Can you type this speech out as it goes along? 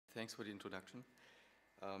Thanks for the introduction.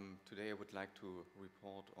 Today I would like to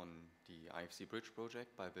report on the IFC-Bridge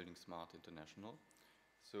project by buildingSMART International.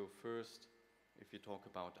 So first, if we talk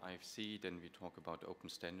about IFC, then we talk about open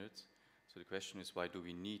standards. So the question is, why do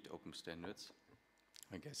we need open standards?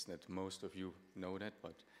 I guess that most of you know that,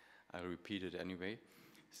 but I'll repeat it anyway.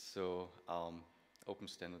 So open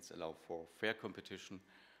standards allow for fair competition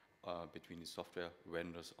between the software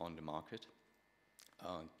vendors on the market.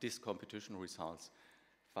 This competition results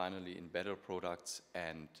finally in better products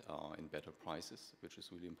and in better prices, which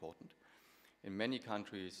is really important. In many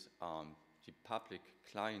countries, the public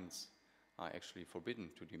clients are actually forbidden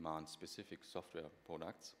to demand specific software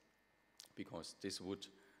products because this would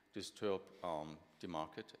disturb the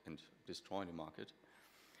market and destroy the market.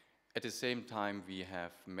 At the same time, we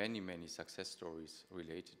have many success stories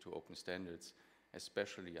related to open standards,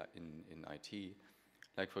 especially in IT.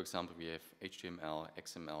 Like, for example, we have HTML,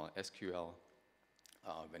 XML, SQL.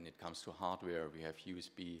 When it comes to hardware, we have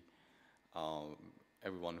USB.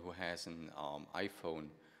 Everyone who has an iPhone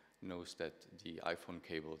knows that the iPhone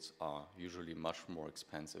cables are usually much more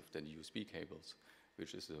expensive than USB cables,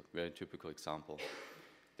 which is a very typical example.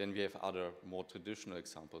 Then we have other more traditional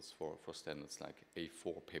examples for standards like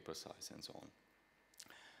A4 paper size and so on.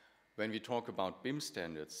 When we talk about BIM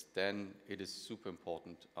standards, then it is super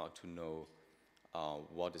important to know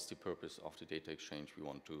what is the purpose of the data exchange we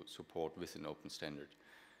want to support with an open standard.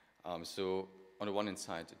 So on the one hand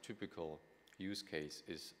side, a typical use case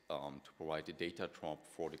is to provide a data drop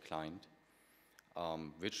for the client,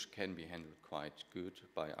 which can be handled quite good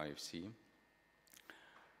by IFC.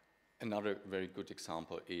 Another very good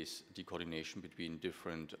example is the coordination between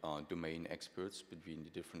different domain experts, between the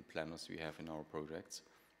different planners we have in our projects.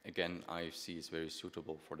 Again, IFC is very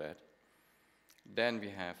suitable for that. Then we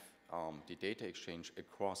have the data exchange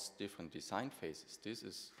across different design phases. This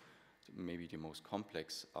is maybe the most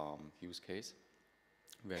complex use case,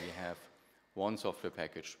 where we have one software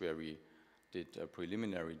package where we did a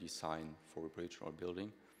preliminary design for a bridge or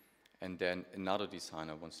building, and then another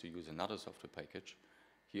designer wants to use another software package.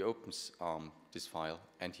 He opens this file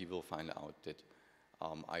and he will find out that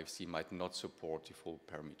IFC might not support the full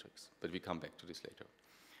parametrics, but we come back to this later.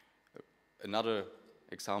 Another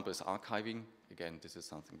example is archiving. Again, this is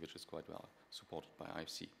something which is quite well supported by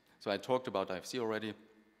IFC. So I talked about IFC already.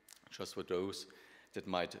 Just for those that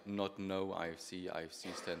might not know IFC,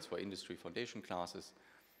 IFC stands for Industry Foundation Classes.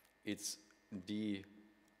 It's the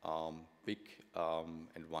big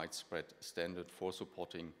and widespread standard for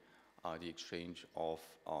supporting the exchange of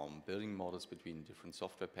building models between different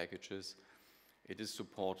software packages. It is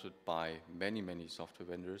supported by many software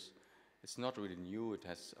vendors. It's not really new. It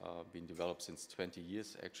has been developed since 20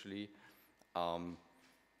 years, actually.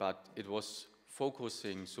 But it was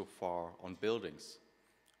focusing so far on buildings.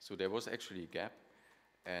 So there was actually a gap.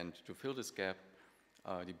 And to fill this gap,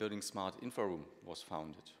 the buildingSMART Infra Room was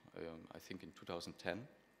founded, I think in 2010.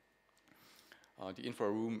 The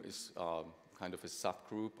Infra Room is kind of a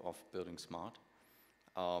subgroup of buildingSMART.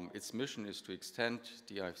 Its mission is to extend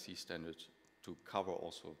the IFC standard to cover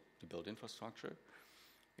also the built infrastructure.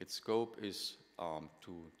 Its scope is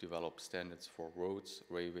to develop standards for roads,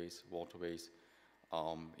 railways, waterways,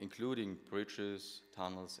 including bridges,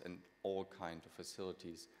 tunnels, and all kinds of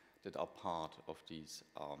facilities that are part of these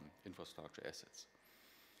infrastructure assets.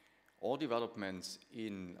 All developments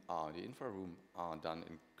in the Infra Room are done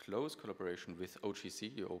in close collaboration with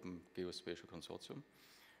OGC, the Open Geospatial Consortium,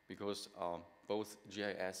 because both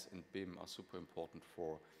GIS and BIM are super important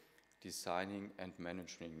for designing and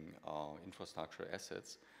managing infrastructure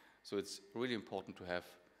assets. So it's really important to have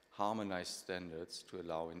harmonized standards to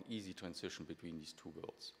allow an easy transition between these two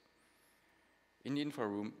worlds. In the Infra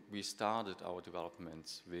Room, we started our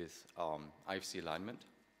developments with IFC alignment,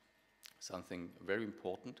 something very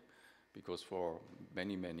important because for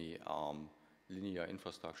many linear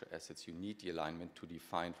infrastructure assets, you need the alignment to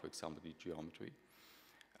define, for example, the geometry.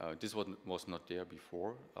 This was not there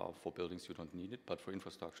before. For buildings, you don't need it, but for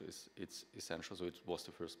infrastructure, it's essential, so it was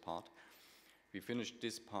the first part. We finished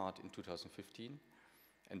this part in 2015,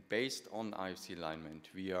 and based on IFC alignment,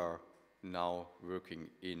 we are now working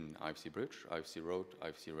in IFC-Bridge, IFC-Road,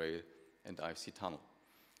 IFC-Rail, and IFC-Tunnel.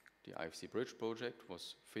 The IFC-Bridge project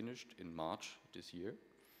was finished in March this year.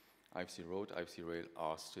 IFC-Road, IFC-Rail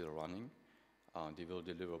are still running. They will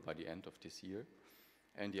deliver by the end of this year.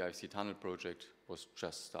 And the IFC-Tunnel project was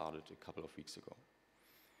just started a couple of weeks ago.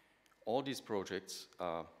 All these projects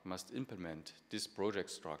must implement this project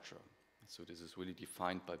structure. So this is really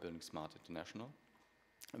defined by buildingSMART International.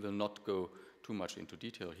 I will not go too much into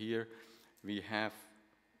detail here.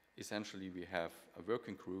 Essentially we have a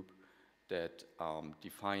working group that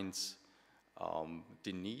defines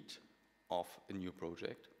the need of a new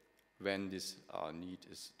project. When this need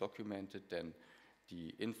is documented, then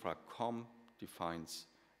the infracom defines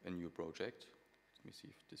a new project. Let me see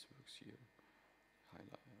if this works here.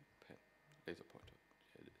 Highlight, pen, laser pointer.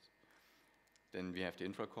 Here it is. Then we have the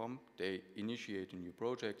infracom. They initiate a new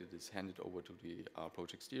project. It is handed over to the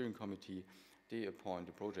project steering committee. They appoint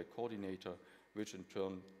a project coordinator, which in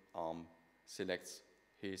turn selects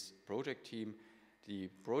his project team. The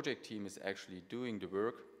project team is actually doing the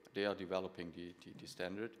work. They are developing the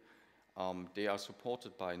standard. They are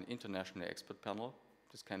supported by an international expert panel.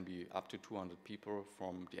 This can be up to 200 people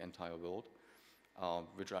from the entire world,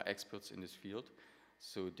 which are experts in this field.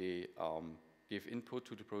 So they give input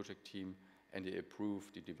to the project team and they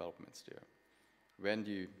approve the developments there. When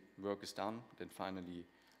the work is done, then finally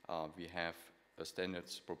we have a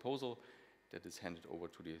standards proposal that is handed over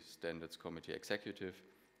to the standards committee executive,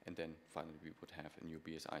 and then finally we would have a new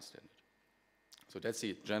BSI standard. So that's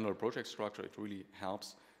the general project structure. It really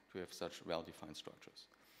helps to have such well-defined structures.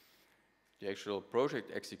 The actual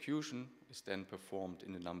project execution is then performed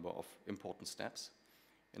in a number of important steps.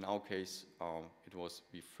 In our case, it was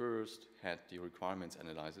we first had the requirements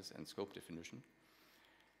analysis and scope definition.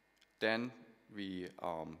 Then we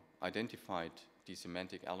identified the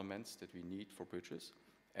semantic elements that we need for bridges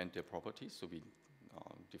and their properties, so we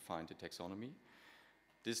defined the taxonomy.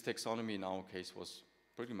 This taxonomy in our case was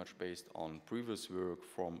pretty much based on previous work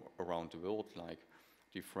from around the world, like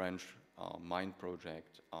the French mine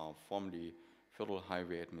project, from the Federal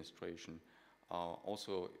Highway Administration.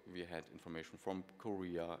 Also, we had information from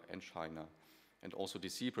Korea and China, and also the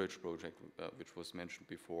EC3 project, which was mentioned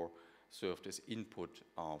before, served as input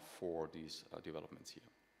for these developments here.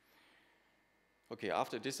 Okay,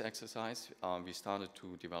 after this exercise, we started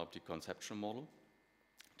to develop the conceptual model.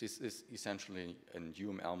 This is essentially a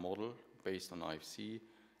UML model based on IFC,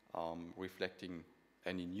 reflecting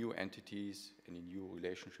any new entities, any new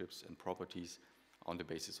relationships and properties on the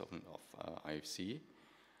basis of IFC.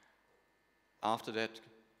 After that,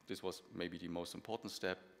 this was maybe the most important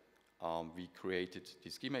step, we created the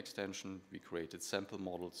schema extension, we created sample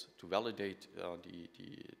models to validate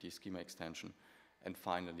the schema extension, and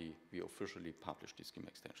finally, we officially published the schema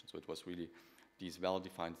extension. So it was really these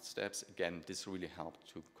well-defined steps. Again, this really helped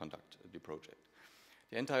to conduct the project.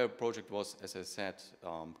 The entire project was, as I said,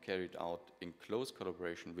 carried out in close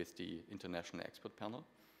collaboration with the international expert panel.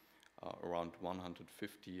 Around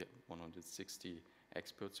 150, 160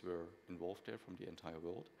 experts were involved there from the entire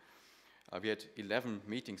world. We had 11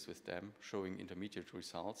 meetings with them showing intermediate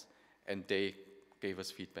results, and they gave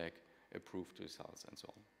us feedback, approved results, and so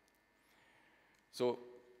on. So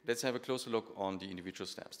let's have a closer look on the individual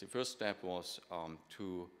steps. The first step was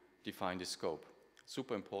to define the scope.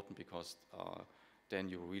 Super important because then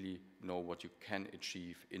you really know what you can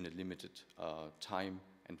achieve in a limited time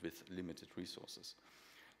and with limited resources.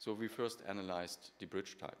 So we first analyzed the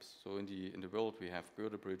bridge types. So in the world we have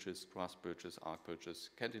girder bridges, truss bridges, arc bridges,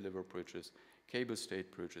 cantilever bridges, cable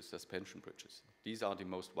stayed bridges, suspension bridges. These are the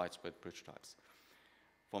most widespread bridge types.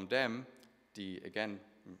 From them, the, again,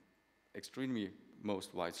 extremely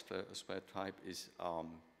most widespread type is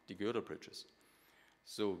the girder bridges.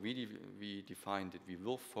 So we defined that we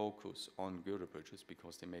will focus on girder bridges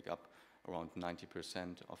because they make up around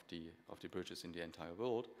 90% of the bridges in the entire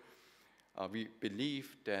world. We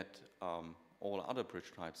believe that all other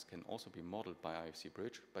bridge types can also be modeled by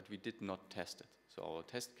IFC-Bridge, but we did not test it. So our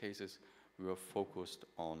test cases, we were focused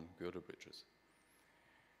on girder bridges.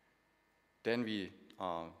 Then we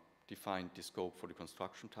defined the scope for the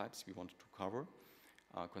construction types we wanted to cover.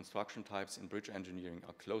 Construction types in bridge engineering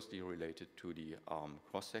are closely related to the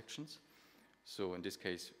cross-sections. So in this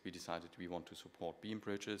case, we decided we want to support beam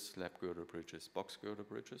bridges, slab girder bridges, box girder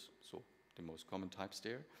bridges, so the most common types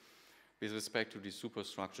there. With respect to the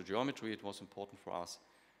superstructure geometry, it was important for us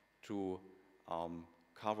to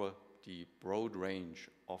cover the broad range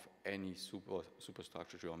of any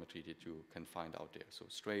superstructure geometry that you can find out there. So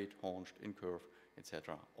straight, hinged, incurve,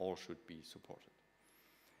 etc., all should be supported.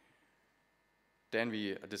 Then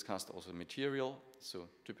we discussed also material. So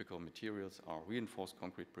typical materials are reinforced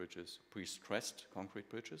concrete bridges, pre-stressed concrete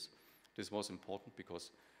bridges. This was important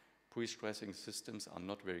because pre-stressing systems are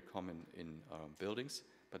not very common in buildings,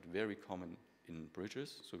 but very common in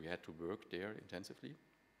bridges, so we had to work there intensively.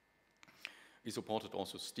 We supported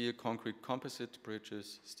also steel concrete composite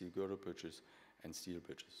bridges, steel girder bridges, and steel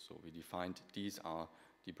bridges. So we defined these are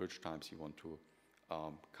the bridge types you want to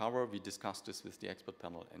cover. We discussed this with the expert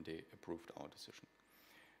panel and they approved our decision.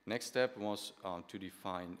 Next step was to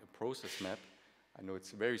define a process map. I know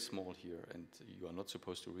it's very small here and you are not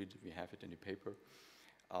supposed to read it, we have it in the paper.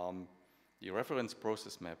 The reference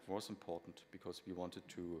process map was important because we wanted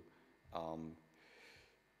to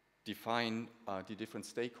define the different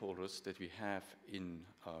stakeholders that we have in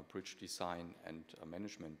bridge design and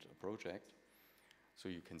management project. So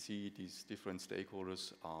you can see these different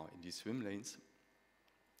stakeholders are in these swim lanes.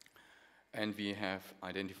 And we have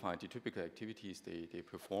identified the typical activities they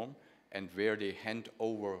perform and where they hand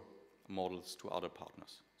over models to other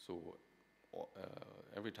partners. So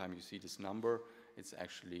every time you see this number, it's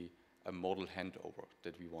actually a model handover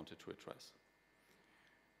that we wanted to address.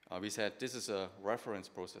 We said this is a reference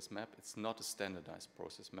process map. It's not a standardized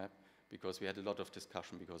process map because we had a lot of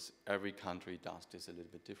discussion because every country does this a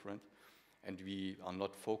little bit different. And we are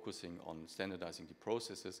not focusing on standardizing the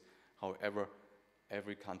processes. However,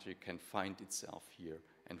 every country can find itself here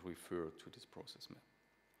and refer to this process map.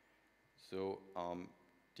 So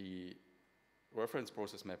the reference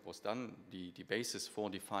process map was done, the basis for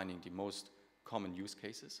defining the most common use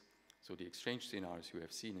cases. So the exchange scenarios you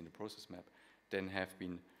have seen in the process map then have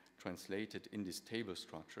been translated in this table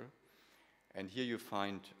structure. And here you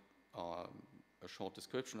find a short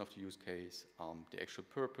description of the use case, the actual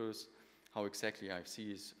purpose, how exactly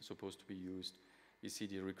IFC is supposed to be used. We see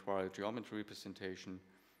the required geometry representation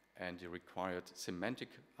and the required semantic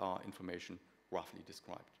information roughly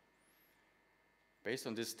described. Based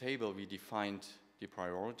on this table, we defined the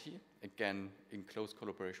priority, again, in close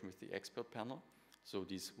collaboration with the expert panel. So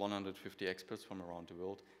these 150 experts from around the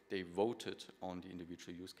world, they voted on the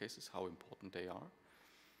individual use cases, how important they are.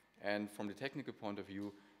 And from the technical point of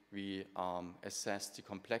view, we assessed the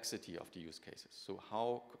complexity of the use cases. So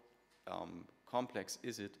how complex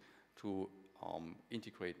is it to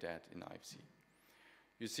integrate that in IFC?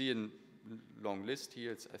 You see a long list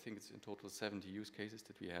here. I think it's in total 70 use cases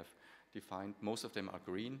that we have defined. Most of them are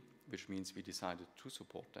green, which means we decided to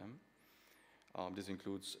support them. This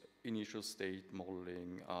includes initial state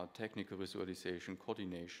modeling, technical visualization,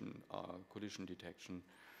 coordination, collision detection,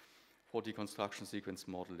 for deconstruction sequence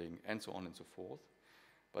modeling, and so on and so forth.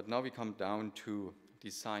 But now we come down to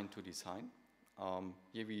design.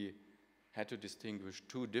 Here we had to distinguish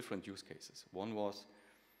two different use cases. One was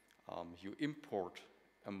you import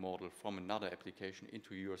a model from another application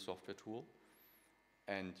into your software tool,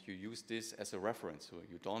 and you use this as a reference. So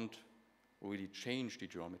you don't really change the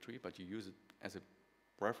geometry, but you use it as a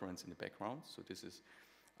reference in the background. So this is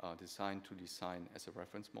design as a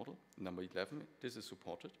reference model. Number 11, this is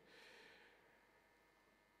supported.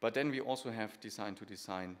 But then we also have design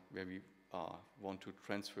where we want to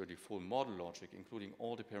transfer the full model logic, including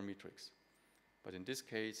all the parametrics. But in this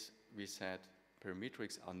case, we said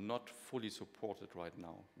parametrics are not fully supported right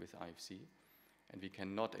now with IFC, and we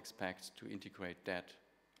cannot expect to integrate that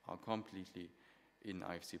completely in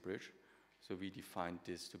IFC-Bridge. So we defined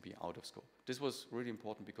this to be out of scope. This was really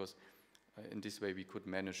important because in this way we could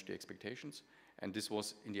manage the expectations, and this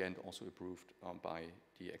was in the end also approved by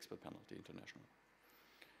the expert panel, the international.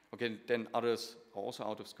 Okay, then others are also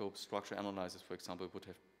out of scope. Structure analysis, for example, would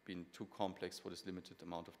have been too complex for this limited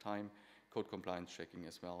amount of time. Code compliance checking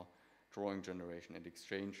as well. Drawing generation and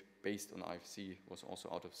exchange based on IFC was also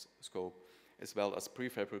out of scope, as well as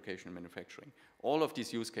prefabrication and manufacturing. All of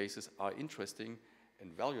these use cases are interesting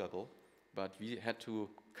and valuable, but we had to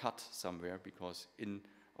cut somewhere because in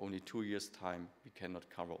only 2 years' time, we cannot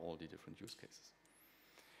cover all the different use cases.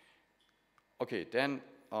 Okay, then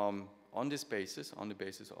on the basis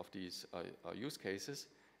of these use cases,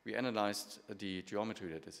 we analyzed the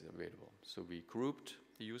geometry that is available. So we grouped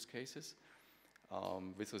the use cases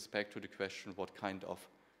with respect to the question what kind of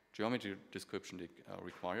geometry description they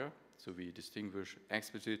require. So we distinguish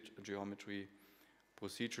explicit geometry,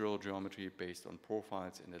 procedural geometry based on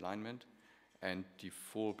profiles and alignment, and the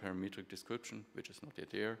full parametric description, which is not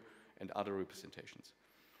yet there, and other representations.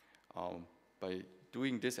 By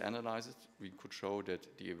doing this analysis, we could show that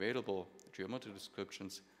the available geometry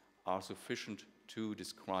descriptions are sufficient to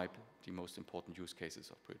describe the most important use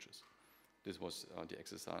cases of bridges. This was the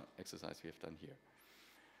exercise we have done here.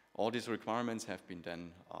 All these requirements have been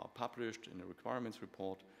then published in the requirements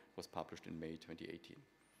report, was published in May 2018.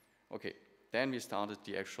 Okay, then we started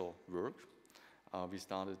the actual work. We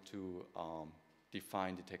started to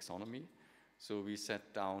define the taxonomy. So we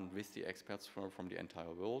sat down with the experts from the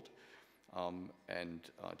entire world and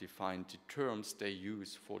defined the terms they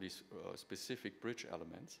use for these specific bridge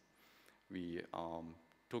elements. We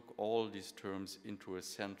took all these terms into a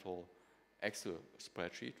central Excel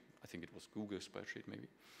spreadsheet. I think it was Google spreadsheet maybe.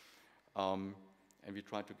 And we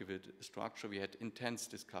tried to give it a structure. We had intense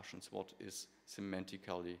discussions, what is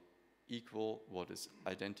semantically equal, what is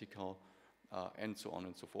identical, and so on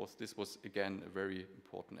and so forth. This was, again, a very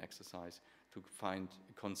important exercise to find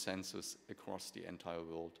consensus across the entire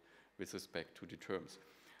world with respect to the terms.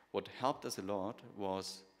 What helped us a lot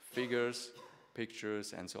was figures,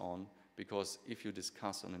 pictures, and so on, because if you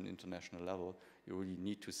discuss on an international level, you really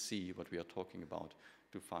need to see what we are talking about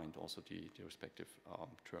to find also the respective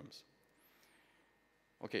terms.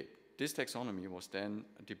 Okay, this taxonomy was then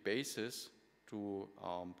the basis to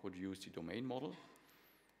produce the domain model.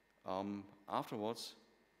 Afterwards,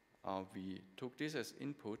 we took this as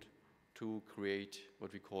input to create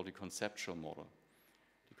what we call the conceptual model.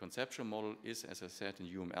 The conceptual model is, as I said, a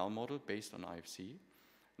UML model based on IFC.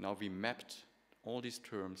 Now we mapped all these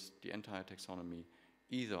terms, the entire taxonomy,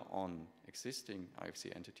 either on existing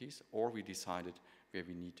IFC entities, or we decided where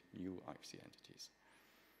we need new IFC entities.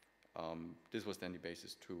 This was then the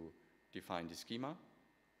basis to define the schema,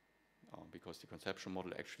 because the conceptual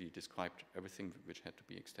model actually described everything which had to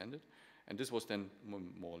be extended. And this was then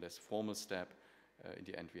more or less formal step. In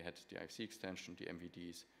the end, we had the IFC extension, the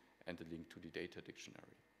MVDs, and the link to the data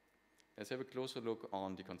dictionary. Let's have a closer look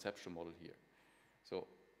on the conceptual model here. So,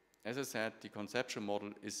 as I said, the conceptual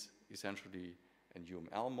model is essentially a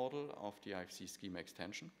UML model of the IFC schema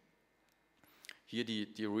extension. Here,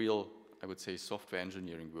 the real, I would say, software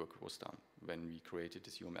engineering work was done when we created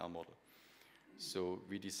this UML model. So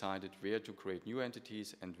we decided where to create new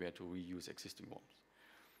entities and where to reuse existing ones.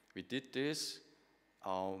 We did this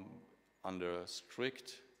under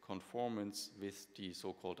strict conformance with the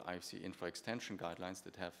so-called IFC infra extension guidelines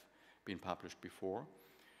that have been published before.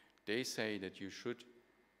 They say that you should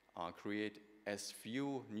create as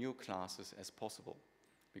few new classes as possible,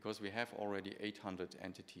 because we have already 800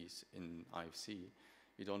 entities in IFC.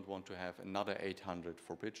 We don't want to have another 800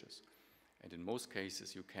 for bridges. And in most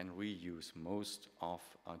cases, you can reuse most of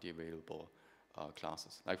the available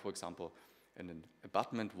classes. Like, for example, an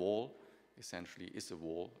abutment wall essentially is a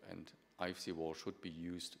wall, and IFC wall should be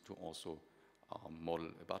used to also model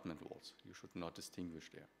abutment walls. You should not distinguish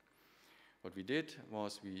there. What we did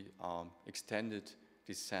was we extended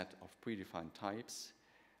this set of predefined types.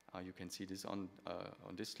 You can see this on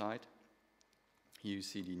this slide. Here you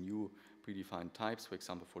see the new predefined types. For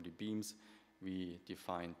example, for the beams, we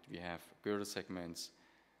have girder segments,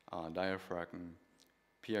 diaphragm,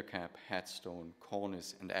 pier cap, headstone,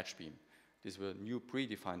 cornice, and edge beam. These were new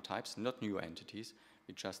predefined types, not new entities.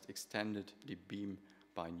 We just extended the beam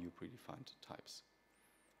by new predefined types.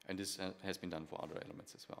 And this has been done for other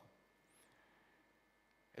elements as well.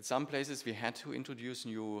 At some places, we had to introduce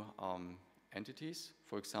new entities,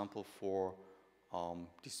 for example, for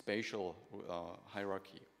the spatial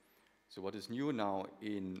hierarchy. So what is new now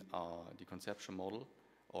in the conceptual model,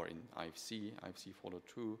 or in IFC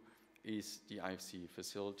 4.2, is the IFC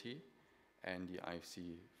facility and the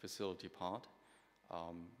IFC facility part.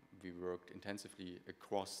 We worked intensively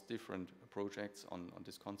across different projects on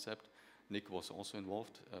this concept. Nick was also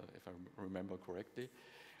involved, if I remember correctly.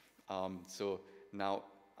 So now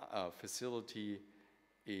facility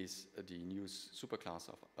is the new superclass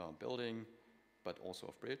of building, but also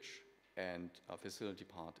of bridge. And facility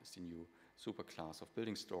part is the new superclass of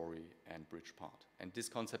building story and bridge part. And this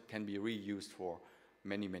concept can be reused for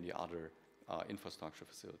many, many other infrastructure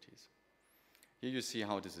facilities. Here you see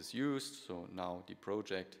how this is used. So now the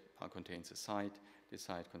project contains a site. The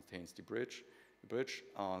site contains the bridge. The bridge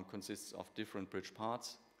consists of different bridge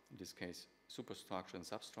parts, in this case superstructure and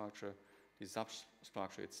substructure. The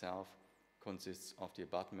substructure itself consists of the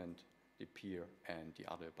abutment, the pier, and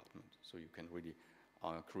the other abutment. So you can really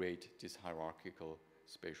create this hierarchical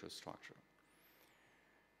spatial structure.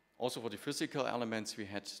 Also for the physical elements, we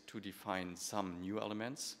had to define some new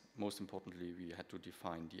elements. Most importantly, we had to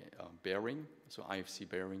define the bearing. So IFC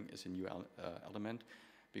bearing is a new element,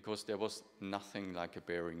 because there was nothing like a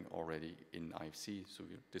bearing already in IFC. So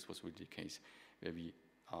this was really the case where we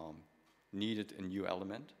needed a new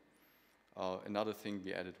element. Another thing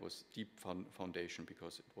we added was deep foundation,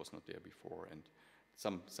 because it was not there before, and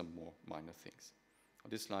some more minor things. On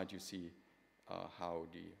this slide, you see how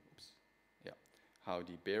the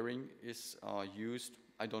bearing is used.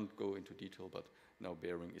 I don't go into detail, but now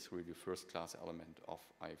bearing is really the first-class element of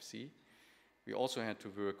IFC. We also had to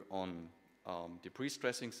work on the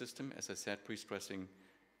pre-stressing system. As I said, pre-stressing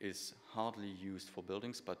is hardly used for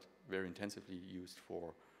buildings, but very intensively used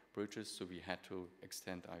for bridges, so we had to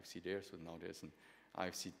extend IFC there. So now there's an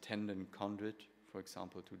IFC tendon conduit, for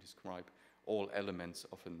example, to describe all elements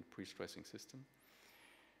of a pre-stressing system.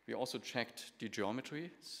 We also checked the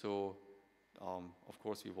geometry. So, of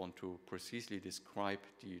course, we want to precisely describe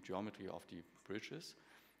the geometry of the bridges.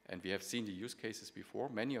 And we have seen the use cases before.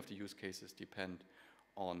 Many of the use cases depend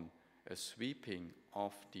on a sweeping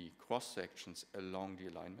of the cross-sections along the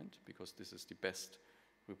alignment, because this is the best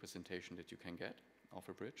representation that you can get of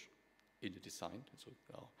a bridge in the design. So,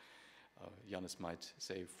 Janus might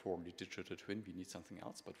say for the digital twin we need something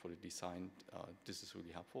else, but for the design this is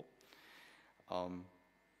really helpful.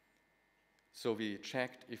 So we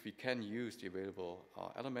checked if we can use the available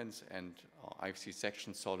elements, and IFC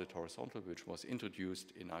section solid horizontal, which was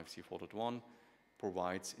introduced in IFC 4.1,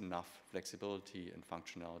 provides enough flexibility and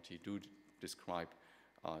functionality to describe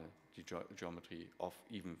the geometry of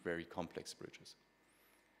even very complex bridges.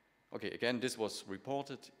 Okay, again, this was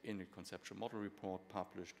reported in a conceptual model report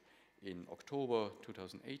published in October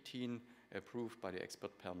 2018, approved by the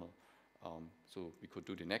expert panel. So we could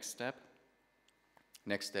do the next step.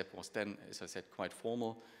 Next step was then, as I said, quite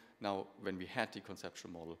formal. Now, when we had the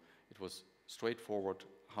conceptual model, it was straightforward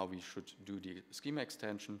how we should do the schema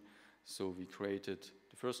extension. So we created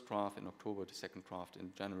the first draft in October, the second draft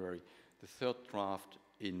in January, the third draft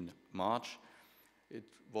in March. It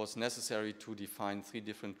was necessary to define 3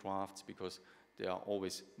 different drafts because there are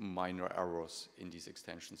always minor errors in these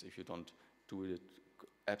extensions. If you don't do it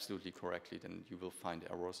absolutely correctly, then you will find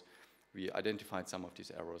errors. We identified some of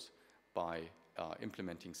these errors by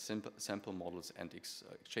implementing sample models and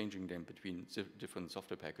exchanging them between different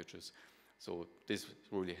software packages. So this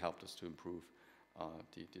really helped us to improve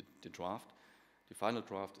the draft. The final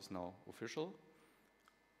draft is now official.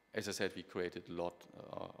 As I said, we created a lot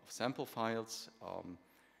of sample files.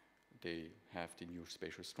 They have the new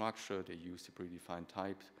spatial structure, they use the predefined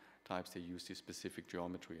types, they use the specific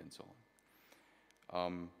geometry and so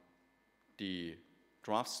on. The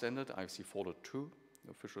draft standard, IFC 4.2,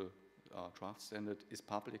 the official draft standard, is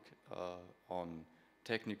public on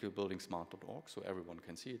technicalbuildingsmart.org, so everyone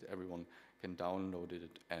can see it, everyone can download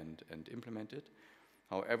it and implement it.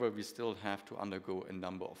 However, we still have to undergo a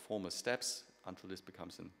number of formal steps until this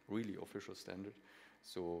becomes a really official standard.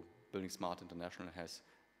 So buildingSMART International has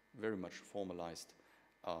very much formalized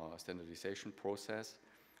standardization process.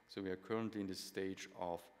 So we are currently in this stage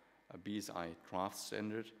of a BSI draft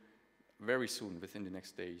standard. Very soon, within the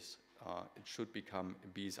next days, it should become a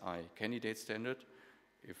BSI candidate standard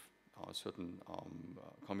if certain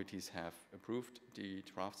committees have approved the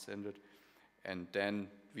draft standard. And then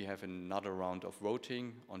we have another round of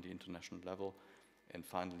voting on the international level, and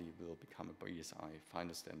finally will become a BSI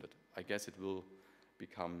final standard. I guess it will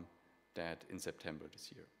become that in September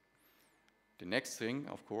this year. The next thing,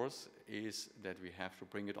 of course, is that we have to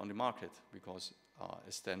bring it on the market, because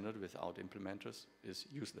a standard without implementers is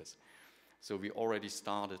useless. So we already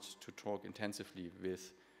started to talk intensively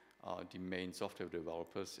with the main software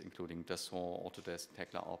developers, including Dassault, Autodesk,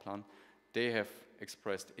 Tekla, Allplan. They have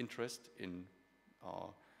expressed interest in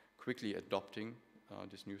quickly adopting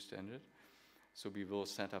this new standard. So we will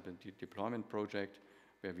set up a deployment project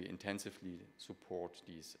where we intensively support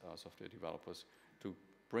these software developers to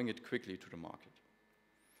bring it quickly to the market.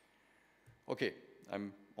 Okay,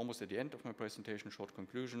 I'm almost at the end of my presentation. Short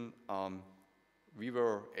conclusion. We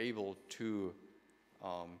were able to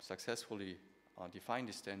successfully define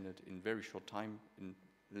the standard in very short time, in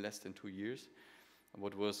less than 2 years.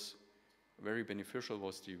 What was very beneficial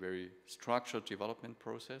was the very structured development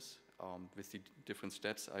process with the different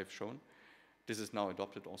steps I've shown. This is now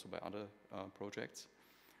adopted also by other projects.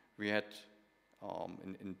 We had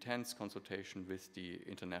an intense consultation with the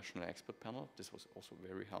international expert panel. This was also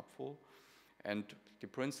very helpful. And the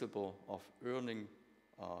principle of earning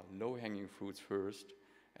low-hanging fruits first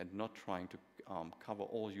and not trying to cover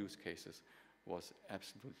all use cases was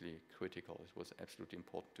absolutely critical. It was absolutely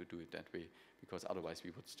important to do it that way, because otherwise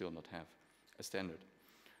we would still not have a standard.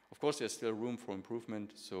 Of course, there's still room for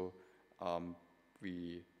improvement, so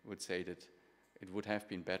we would say that it would have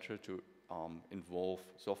been better to involve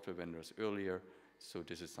software vendors earlier, so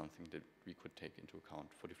this is something that we could take into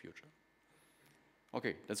account for the future.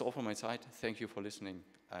 Okay, that's all from my side. Thank you for listening,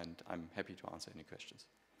 and I'm happy to answer any questions.